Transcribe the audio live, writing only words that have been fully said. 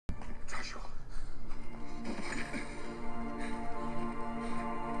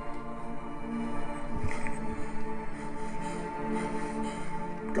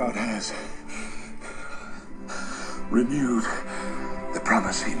has renewed the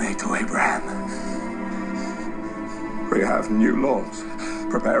promise he made to Abraham. We have new laws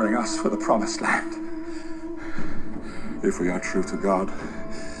preparing us for the promised land. If we are true to God,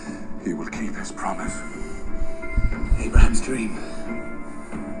 he will keep his promise. Abraham's dream.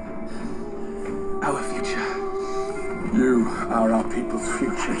 Our future. You are our people's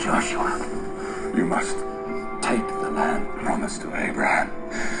future, Joshua. You must take the land promised to Abraham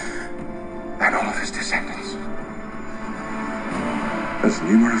and all of his descendants, as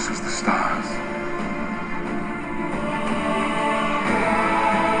numerous as the stars.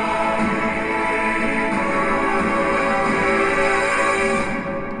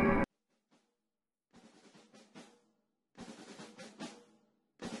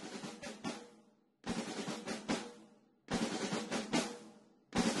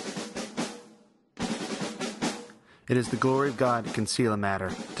 It is the glory of God to conceal a matter.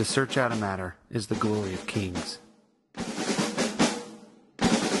 To search out a matter is the glory of kings.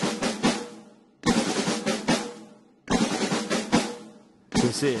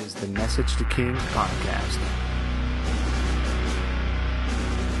 This is the Message to Kings podcast.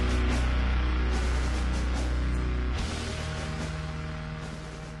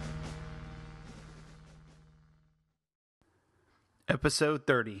 Episode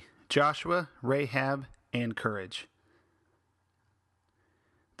 30. Joshua, Rahab, and Courage.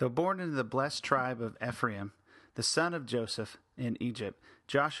 Though born into the blessed tribe of Ephraim, the son of Joseph in Egypt,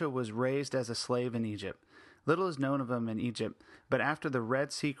 Joshua was raised as a slave in Egypt. Little is known of him in Egypt, but after the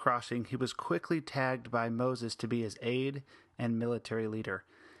Red Sea crossing, he was quickly tagged by Moses to be his aide and military leader.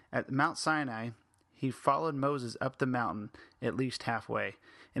 At Mount Sinai, he followed Moses up the mountain at least halfway.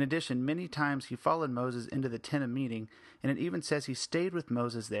 In addition, many times he followed Moses into the tent of meeting, and it even says he stayed with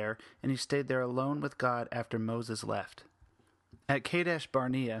Moses there, and he stayed there alone with God after Moses left. At Kadesh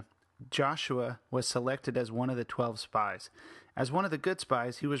Barnea, Joshua was selected as one of the 12 spies. As one of the good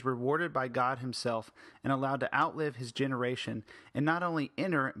spies, he was rewarded by God himself and allowed to outlive his generation and not only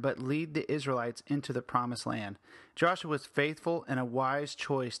enter but lead the Israelites into the promised land. Joshua was faithful and a wise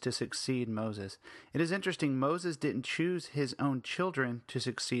choice to succeed Moses. It is interesting, Moses didn't choose his own children to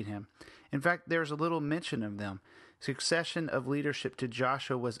succeed him. In fact, there's a little mention of them. Succession of leadership to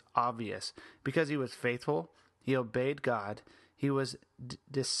Joshua was obvious because he was faithful, he obeyed God, he was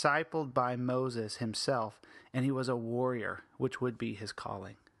discipled by Moses himself, and he was a warrior, which would be his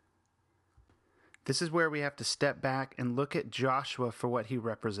calling. This is where we have to step back and look at Joshua for what he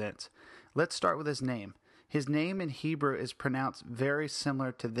represents. Let's start with his name. His name in Hebrew is pronounced very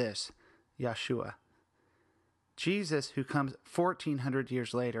similar to this, Yeshua. Jesus, who comes 1400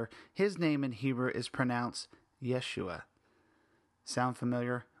 years later, his name in Hebrew is pronounced Yeshua. Sound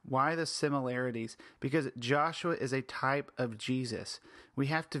familiar? Why the similarities? Because Joshua is a type of Jesus. We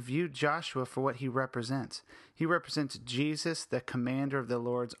have to view Joshua for what he represents. He represents Jesus, the commander of the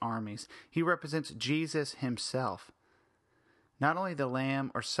Lord's armies. He represents Jesus himself. Not only the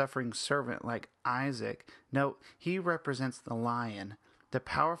lamb or suffering servant like Isaac, no, he represents the lion, the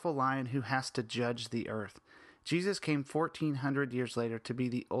powerful lion who has to judge the earth. Jesus came 1400 years later to be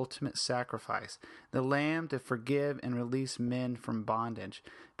the ultimate sacrifice, the lamb to forgive and release men from bondage.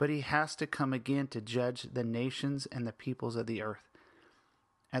 But he has to come again to judge the nations and the peoples of the earth.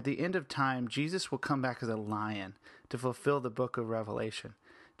 At the end of time, Jesus will come back as a lion to fulfill the book of Revelation.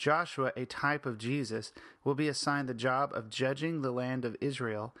 Joshua, a type of Jesus, will be assigned the job of judging the land of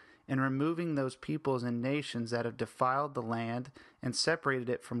Israel and removing those peoples and nations that have defiled the land and separated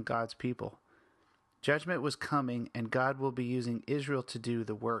it from God's people. Judgment was coming, and God will be using Israel to do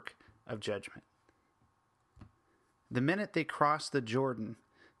the work of judgment. The minute they crossed the Jordan,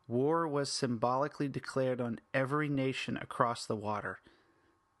 war was symbolically declared on every nation across the water.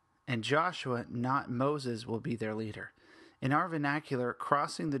 And Joshua, not Moses, will be their leader. In our vernacular,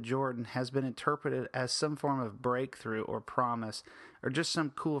 crossing the Jordan has been interpreted as some form of breakthrough or promise, or just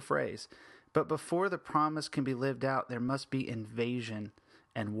some cool phrase. But before the promise can be lived out, there must be invasion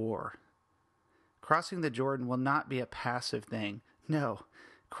and war. Crossing the Jordan will not be a passive thing. No,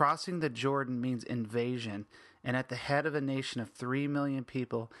 crossing the Jordan means invasion, and at the head of a nation of 3 million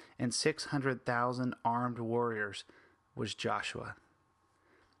people and 600,000 armed warriors was Joshua.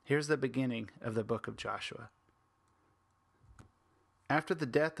 Here's the beginning of the book of Joshua. After the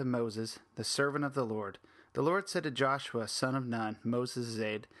death of Moses, the servant of the Lord said to Joshua, son of Nun, Moses'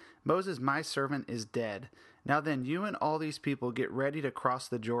 aide, Moses, my servant, is dead. Now then, you and all these people get ready to cross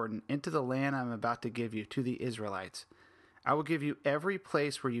the Jordan into the land I am about to give you, to the Israelites. I will give you every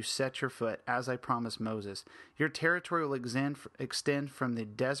place where you set your foot, as I promised Moses. Your territory will extend from the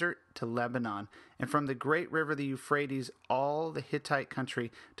desert to Lebanon, and from the great river the Euphrates, all the Hittite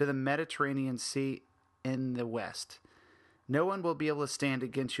country, to the Mediterranean Sea in the west. No one will be able to stand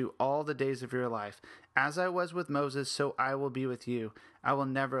against you all the days of your life. As I was with Moses, so I will be with you. I will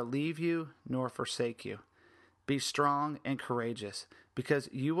never leave you nor forsake you. Be strong and courageous, because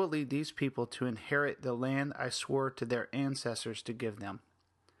you will lead these people to inherit the land I swore to their ancestors to give them.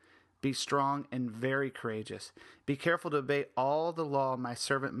 Be strong and very courageous. Be careful to obey all the law my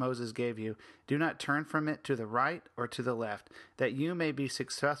servant Moses gave you. Do not turn from it to the right or to the left, that you may be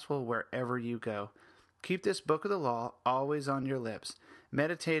successful wherever you go. Keep this book of the law always on your lips.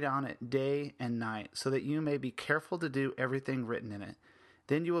 Meditate on it day and night, so that you may be careful to do everything written in it.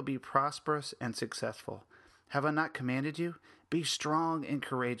 Then you will be prosperous and successful. Have I not commanded you? Be strong and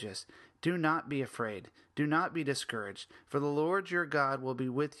courageous. Do not be afraid. Do not be discouraged, for the Lord your God will be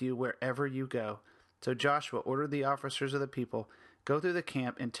with you wherever you go. So Joshua ordered the officers of the people, go through the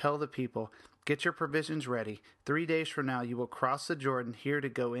camp and tell the people, get your provisions ready. 3 days from now you will cross the Jordan here to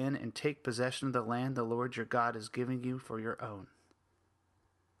go in and take possession of the land the Lord your God is giving you for your own.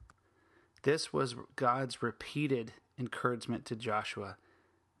 This was God's repeated encouragement to Joshua.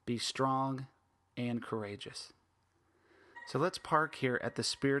 Be strong and courageous. So let's park here at the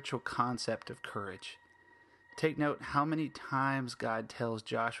spiritual concept of courage. Take note how many times God tells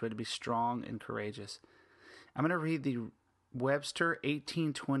Joshua to be strong and courageous. I'm going to read the Webster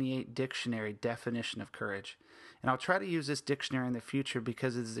 1828 dictionary definition of courage. And I'll try to use this dictionary in the future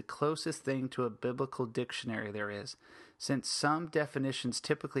because it is the closest thing to a biblical dictionary there is, since some definitions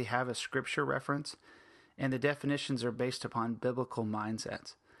typically have a scripture reference, and the definitions are based upon biblical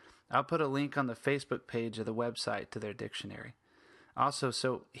mindsets. I'll put a link on the Facebook page of the website to their dictionary. Also,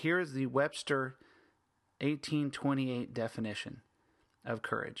 so here is the Webster 1828 definition of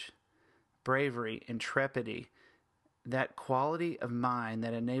courage. Bravery, intrepidity, that quality of mind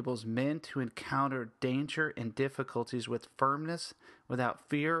that enables men to encounter danger and difficulties with firmness, without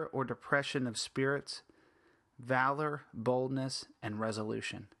fear or depression of spirits, valor, boldness, and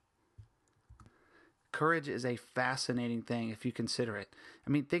resolution. Courage is a fascinating thing if you consider it. I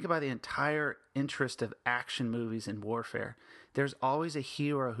mean, think about the entire interest of action movies and warfare. There's always a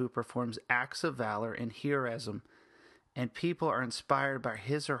hero who performs acts of valor and heroism, and people are inspired by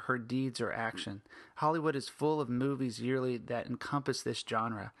his or her deeds or action. Hollywood is full of movies yearly that encompass this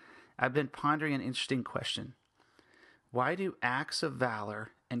genre. I've been pondering an interesting question. Why do acts of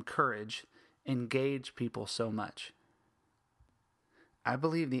valor and courage engage people so much? I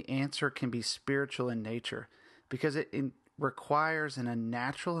believe the answer can be spiritual in nature because it requires an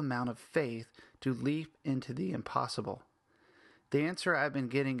unnatural amount of faith to leap into the impossible. The answer I've been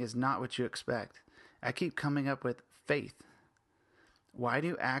getting is not what you expect. I keep coming up with faith. Why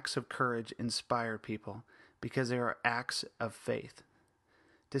do acts of courage inspire people? Because they are acts of faith.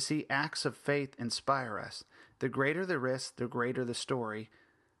 To see acts of faith inspire us, the greater the risk, the greater the story,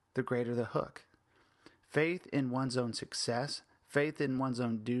 the greater the hook. Faith in one's own success, faith in one's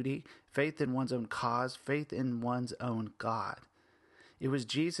own duty, faith in one's own cause, faith in one's own God. It was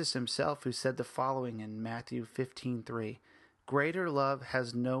Jesus himself who said the following in Matthew 15:3, "Greater love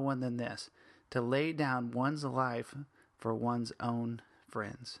has no one than this, to lay down one's life for one's own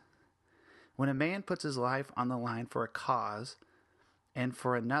friends." When a man puts his life on the line for a cause and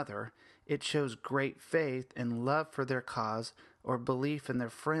for another, it shows great faith and love for their cause or belief in their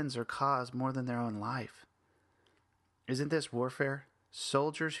friends or cause more than their own life. Isn't this warfare?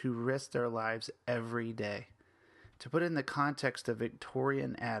 Soldiers who risk their lives every day. To put it in the context of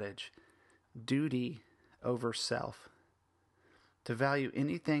Victorian adage, duty over self. To value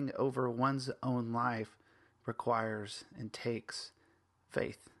anything over one's own life requires and takes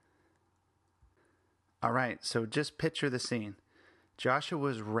faith. All right, so just picture the scene. Joshua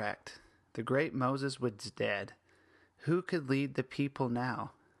was wrecked. The great Moses was dead. Who could lead the people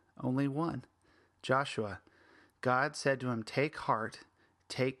now? Only one, Joshua. God said to him, "Take heart,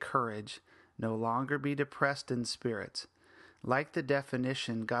 take courage, no longer be depressed in spirits." Like the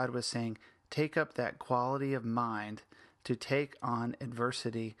definition, God was saying, take up that quality of mind to take on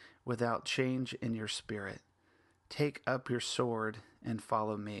adversity without change in your spirit. Take up your sword and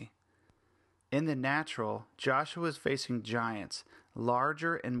follow me. In the natural, Joshua was facing giants,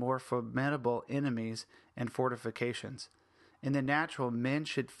 larger and more formidable enemies and fortifications. In the natural, men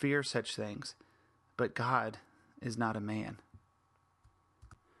should fear such things, but God is not a man.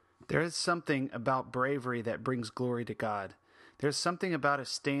 There is something about bravery that brings glory to God. There's something about a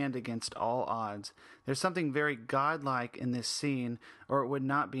stand against all odds. There's something very godlike in this scene, or it would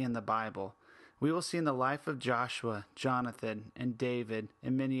not be in the Bible. We will see in the life of Joshua, Jonathan, and David,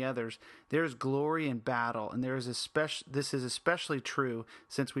 and many others, there is glory in battle, and this is especially true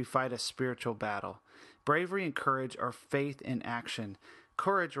since we fight a spiritual battle. Bravery and courage are faith in action.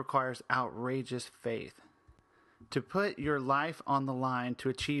 Courage requires outrageous faith. To put your life on the line to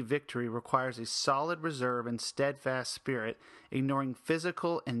achieve victory requires a solid reserve and steadfast spirit, ignoring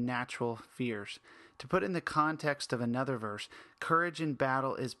physical and natural fears. To put in the context of another verse, courage in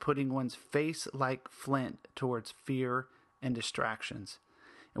battle is putting one's face like flint towards fear and distractions.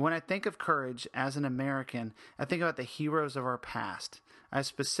 And when I think of courage as an American, I think about the heroes of our past. I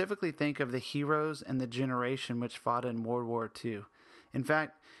specifically think of the heroes and the generation which fought in World War II. In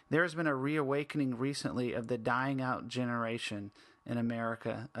fact, there has been a reawakening recently of the dying out generation in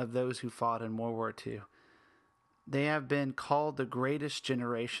America of those who fought in World War II. They have been called the greatest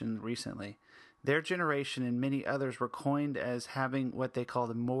generation recently. Their generation and many others were coined as having what they call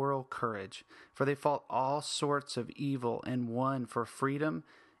the moral courage, for they fought all sorts of evil and won for freedom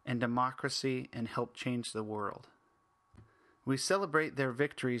and democracy and helped change the world. We celebrate their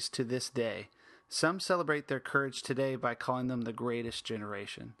victories to this day. Some celebrate their courage today by calling them the greatest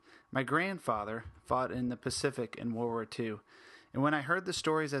generation. My grandfather fought in the Pacific in World War II, and when I heard the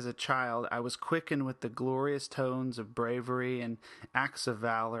stories as a child, I was quickened with the glorious tones of bravery and acts of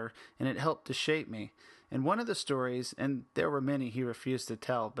valor, and it helped to shape me. And one of the stories, and there were many he refused to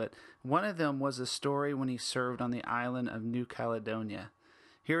tell, but one of them was a story when he served on the island of New Caledonia.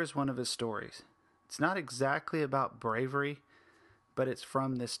 Here is one of his stories. It's not exactly about bravery, but it's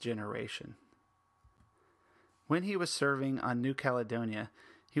from this generation. When he was serving on New Caledonia,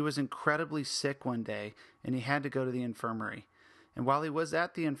 he was incredibly sick one day, and he had to go to the infirmary. And while he was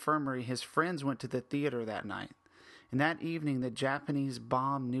at the infirmary, his friends went to the theater that night. And that evening, the Japanese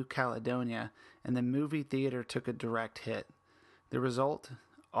bombed New Caledonia, and the movie theater took a direct hit. The result?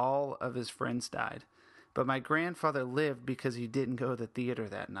 All of his friends died. But my grandfather lived because he didn't go to the theater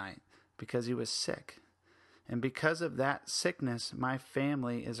that night, because he was sick. And because of that sickness, my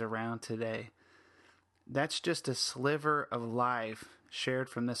family is around today. That's just a sliver of life shared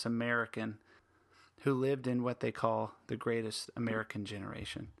from this American who lived in what they call the greatest American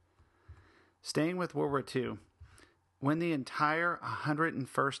generation. Staying with World War II, when the entire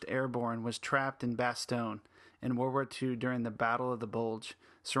 101st Airborne was trapped in Bastogne in World War II during the Battle of the Bulge,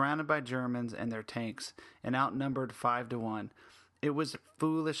 surrounded by Germans and their tanks, and outnumbered 5-1, it was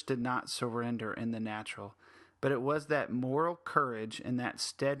foolish to not surrender in the natural. But it was that moral courage and that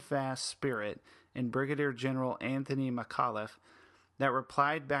steadfast spirit in Brigadier General Anthony McAuliffe that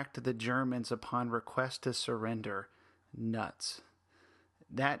replied back to the Germans upon request to surrender, nuts.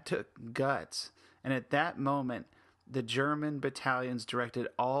 That took guts, and at that moment, the German battalions directed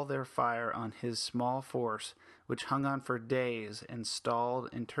all their fire on his small force, which hung on for days and stalled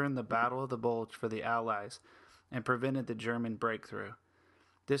and turned the Battle of the Bulge for the Allies and prevented the German breakthrough.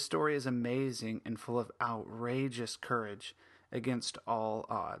 This story is amazing and full of outrageous courage against all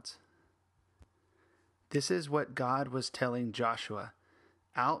odds. This is what God was telling Joshua.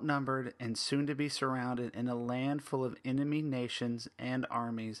 Outnumbered and soon to be surrounded in a land full of enemy nations and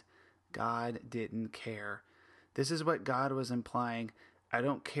armies, God didn't care. This is what God was implying. I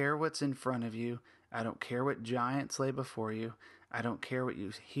don't care what's in front of you. I don't care what giants lay before you. I don't care what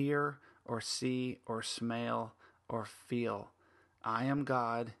you hear or see or smell or feel. I am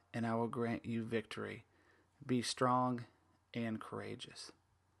God, and I will grant you victory. Be strong and courageous.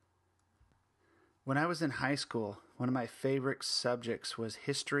 When I was in high school, one of my favorite subjects was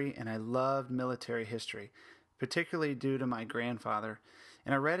history, and I loved military history, particularly due to my grandfather.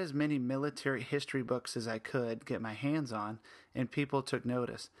 And I read as many military history books as I could get my hands on, and people took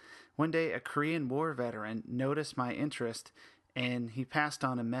notice. One day, a Korean War veteran noticed my interest, and he passed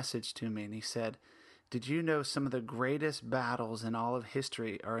on a message to me, and he said, "Did you know some of the greatest battles in all of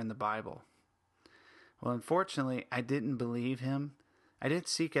history are in the Bible?" Well, unfortunately, I didn't believe him. I did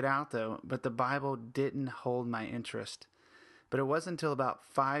seek it out, though, but the Bible didn't hold my interest. But it wasn't until about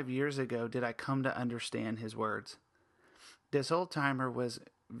 5 years ago did I come to understand his words. This old-timer was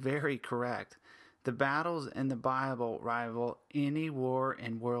very correct. The battles in the Bible rival any war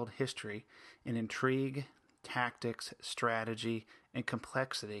in world history in intrigue, tactics, strategy, and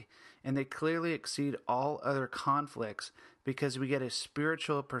complexity, and they clearly exceed all other conflicts because we get a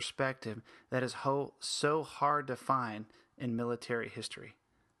spiritual perspective that is so hard to find in military history.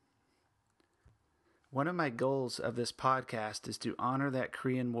 One of my goals of this podcast is to honor that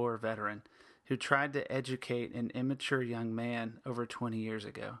Korean War veteran who tried to educate an immature young man over 20 years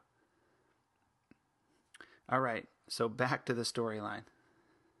ago. All right, so back to the storyline.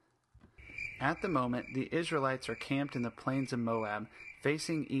 At the moment, the Israelites are camped in the plains of Moab,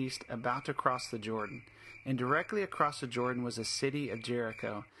 facing east, about to cross the Jordan. And directly across the Jordan was the city of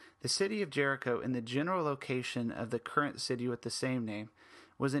Jericho. The city of Jericho, in the general location of the current city with the same name,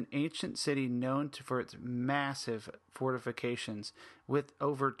 was an ancient city known for its massive fortifications with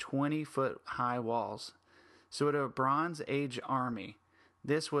over 20-foot high walls. So to a Bronze Age army,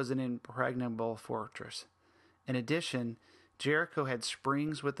 this was an impregnable fortress. In addition, Jericho had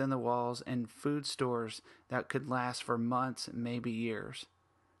springs within the walls and food stores that could last for months, maybe years.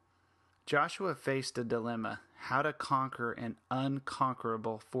 Joshua faced a dilemma: how to conquer an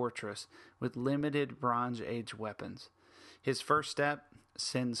unconquerable fortress with limited Bronze Age weapons. His first step: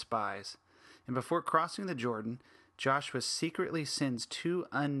 send spies. And before crossing the Jordan, Joshua secretly sends 2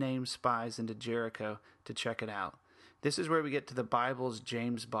 unnamed spies into Jericho to check it out. This is where we get to the Bible's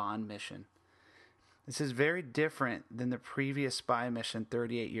James Bond mission. This is very different than the previous spy mission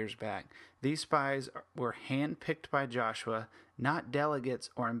 38 years back. These spies were handpicked by Joshua, not delegates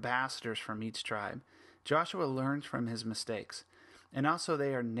or ambassadors from each tribe. Joshua learns from his mistakes. And also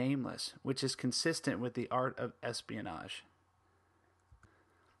they are nameless, which is consistent with the art of espionage.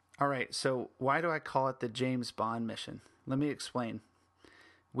 Alright, so why do I call it the James Bond mission? Let me explain.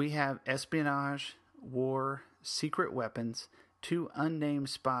 We have espionage, war, secret weapons, 2 unnamed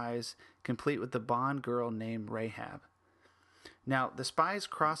spies, complete with the Bond girl named Rahab. Now, the spies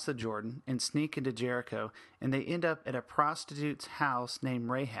cross the Jordan and sneak into Jericho, and they end up at a prostitute's house named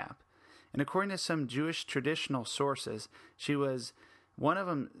Rahab. And according to some Jewish traditional sources, one of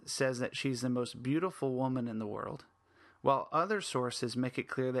them says that she's the most beautiful woman in the world, while other sources make it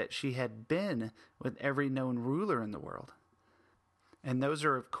clear that she had been with every known ruler in the world. And those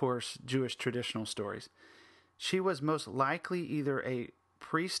are, of course, Jewish traditional stories. She was most likely either a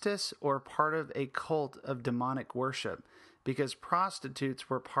priestess or part of a cult of demonic worship, because prostitutes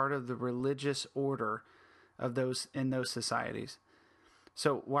were part of the religious order of those in those societies.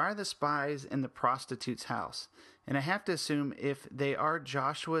 So why are the spies in the prostitute's house? And I have to assume if they are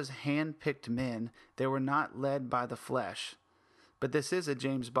Joshua's hand-picked men, they were not led by the flesh. But this is a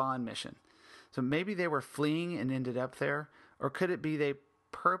James Bond mission. So maybe they were fleeing and ended up there, or could it be they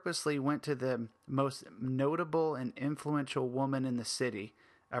purposely went to the most notable and influential woman in the city,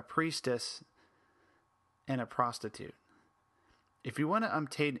 a priestess and a prostitute? If you want to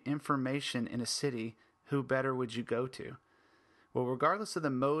obtain information in a city, who better would you go to? Well, regardless of the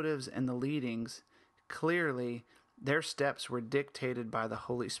motives and the leadings, clearly their steps were dictated by the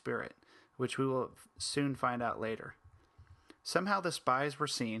Holy Spirit, which we will soon find out later. Somehow the spies were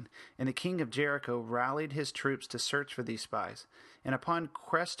seen, and the king of Jericho rallied his troops to search for these spies. And upon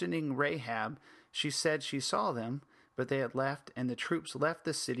questioning Rahab, she said she saw them, but they had left, and the troops left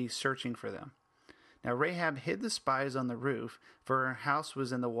the city searching for them. Now Rahab hid the spies on the roof, for her house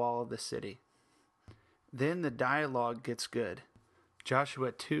was in the wall of the city. Then the dialogue gets good.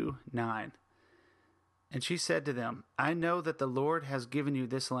 Joshua 2:9. And she said to them, I know that the Lord has given you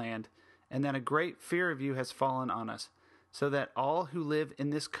this land, and that a great fear of you has fallen on us, so that all who live in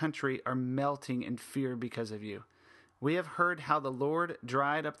this country are melting in fear because of you. We have heard how the Lord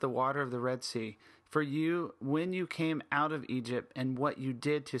dried up the water of the Red Sea for you when you came out of Egypt, and what you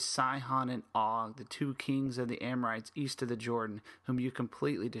did to Sihon and Og, the 2 kings of the Amorites east of the Jordan, whom you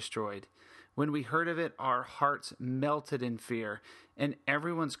completely destroyed. When we heard of it, our hearts melted in fear, and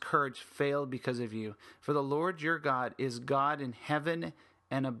everyone's courage failed because of you. For the Lord your God is God in heaven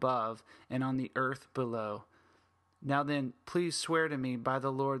and above, and on the earth below. Now then, please swear to me by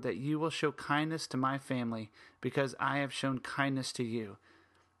the Lord that you will show kindness to my family, because I have shown kindness to you.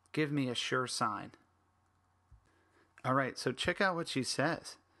 Give me a sure sign. All right, so check out what she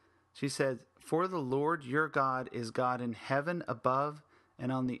says. She says, for the Lord your God is God in heaven above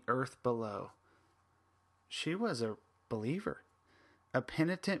and on the earth below. She was a believer, a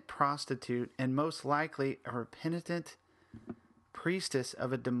penitent prostitute, and most likely a repentant priestess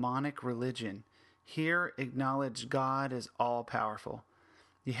of a demonic religion. Here acknowledged God as all-powerful.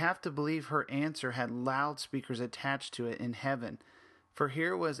 You have to believe her answer had loudspeakers attached to it in heaven, for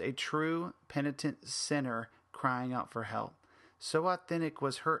here was a true penitent sinner crying out for help. So authentic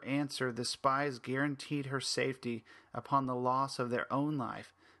was her answer, the spies guaranteed her safety upon the loss of their own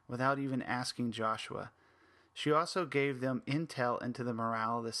life without even asking Joshua. She also gave them intel into the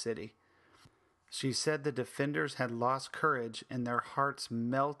morale of the city. She said the defenders had lost courage and their hearts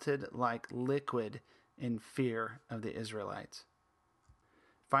melted like liquid in fear of the Israelites.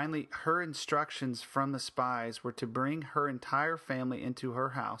 Finally, her instructions from the spies were to bring her entire family into her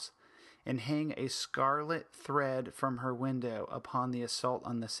house and hang a scarlet thread from her window upon the assault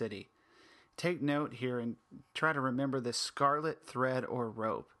on the city. Take note here and try to remember the scarlet thread or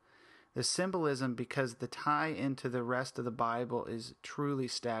rope. The symbolism, because the tie into the rest of the Bible, is truly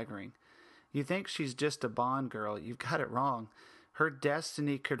staggering. You think she's just a Bond girl. You've got it wrong. Her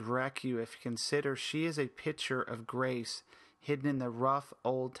destiny could wreck you if you consider she is a picture of grace hidden in the rough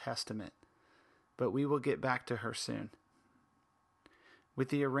Old Testament. But we will get back to her soon. With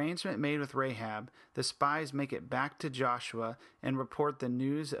the arrangement made with Rahab, the spies make it back to Joshua and report the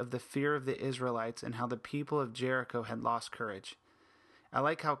news of the fear of the Israelites and how the people of Jericho had lost courage. I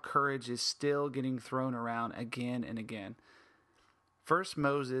like how courage is still getting thrown around again and again. First,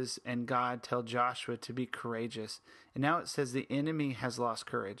 Moses and God tell Joshua to be courageous, and now it says the enemy has lost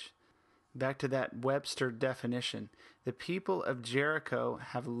courage. Back to that Webster definition, the people of Jericho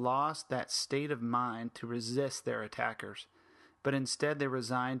have lost that state of mind to resist their attackers, but instead they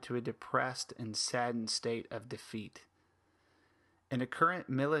resigned to a depressed and saddened state of defeat. In a current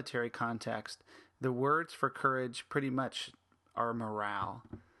military context, the words for courage pretty much are morale.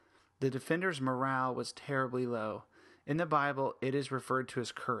 The defenders' morale was terribly low. In the Bible, it is referred to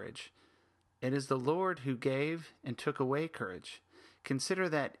as courage. It is the Lord who gave and took away courage. Consider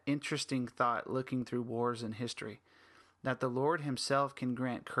that interesting thought looking through wars in history, that the Lord himself can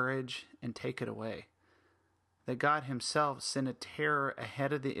grant courage and take it away. That God himself sent a terror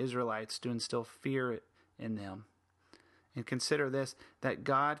ahead of the Israelites to instill fear in them. And consider this, that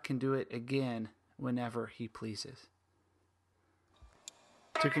God can do it again whenever he pleases.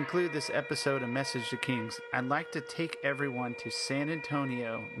 To conclude this episode of Message to Kings, I'd like to take everyone to San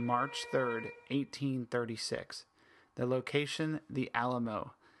Antonio, March 3rd, 1836. The location, the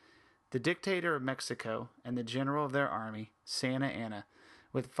Alamo. The dictator of Mexico and the general of their army, Santa Anna,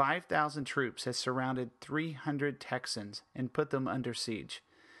 with 5,000 troops, has surrounded 300 Texans and put them under siege.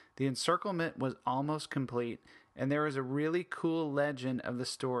 The encirclement was almost complete, and there is a really cool legend of the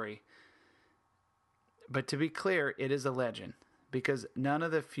story. But to be clear, it is a legend, because none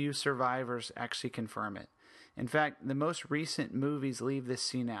of the few survivors actually confirm it. In fact, the most recent movies leave this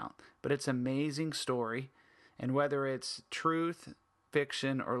scene out, but it's an amazing story, and whether it's truth,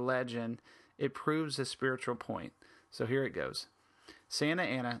 fiction, or legend, it proves a spiritual point. So here it goes. Santa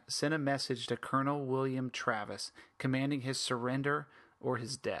Anna sent a message to Colonel William Travis, commanding his surrender or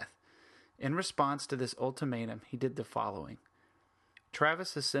his death. In response to this ultimatum, he did the following.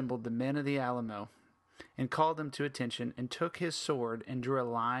 Travis assembled the men of the Alamo and called them to attention, and took his sword and drew a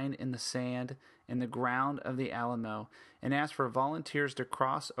line in the sand in the ground of the Alamo, and asked for volunteers to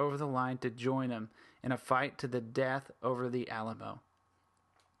cross over the line to join him in a fight to the death over the Alamo.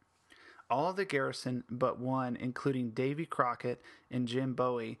 All of the garrison but one, including Davy Crockett and Jim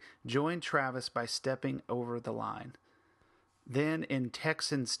Bowie, joined Travis by stepping over the line. Then, in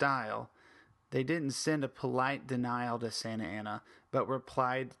Texan style, they didn't send a polite denial to Santa Anna, but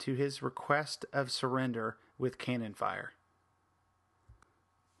replied to his request of surrender with cannon fire.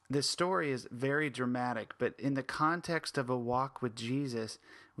 This story is very dramatic, but in the context of a walk with Jesus,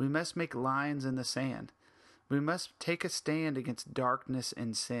 we must make lines in the sand. We must take a stand against darkness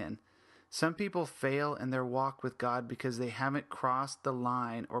and sin. Some people fail in their walk with God because they haven't crossed the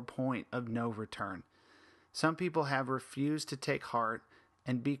line or point of no return. Some people have refused to take heart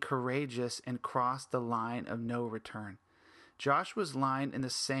and be courageous and cross the line of no return. Joshua's line in the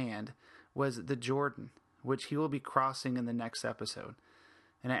sand was the Jordan, which he will be crossing in the next episode.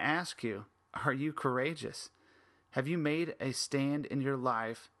 And I ask you, are you courageous? Have you made a stand in your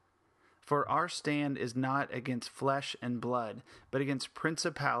life? For our stand is not against flesh and blood, but against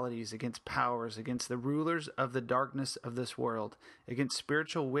principalities, against powers, against the rulers of the darkness of this world, against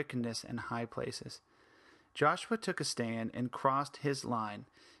spiritual wickedness in high places. Joshua took a stand and crossed his line.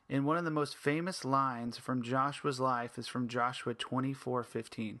 And one of the most famous lines from Joshua's life is from Joshua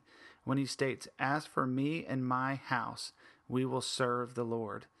 24:15, when he states, "As for me and my house, we will serve the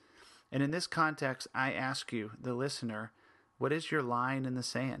Lord." And in this context, I ask you, the listener, what is your line in the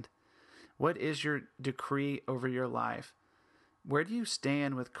sand? What is your decree over your life? Where do you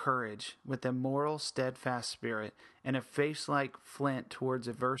stand with courage, with a moral, steadfast spirit, and a face like flint towards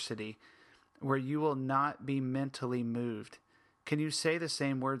adversity, where you will not be mentally moved? Can you say the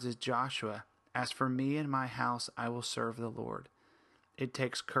same words as Joshua? As for me and my house, I will serve the Lord. It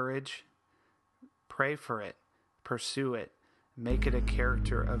takes courage. Pray for it. Pursue it. Make it a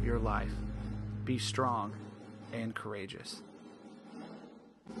character of your life. Be strong and courageous.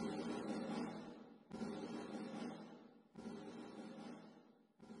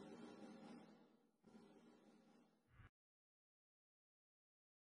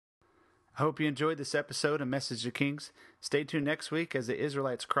 I hope you enjoyed this episode of Message to Kings. Stay tuned next week as the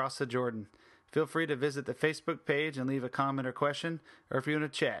Israelites cross the Jordan. Feel free to visit the Facebook page and leave a comment or question, or if you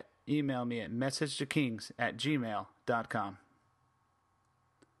want to chat, email me at messagetokings@gmail.com.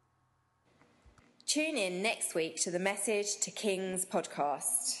 Tune in next week to the Message to Kings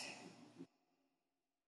podcast.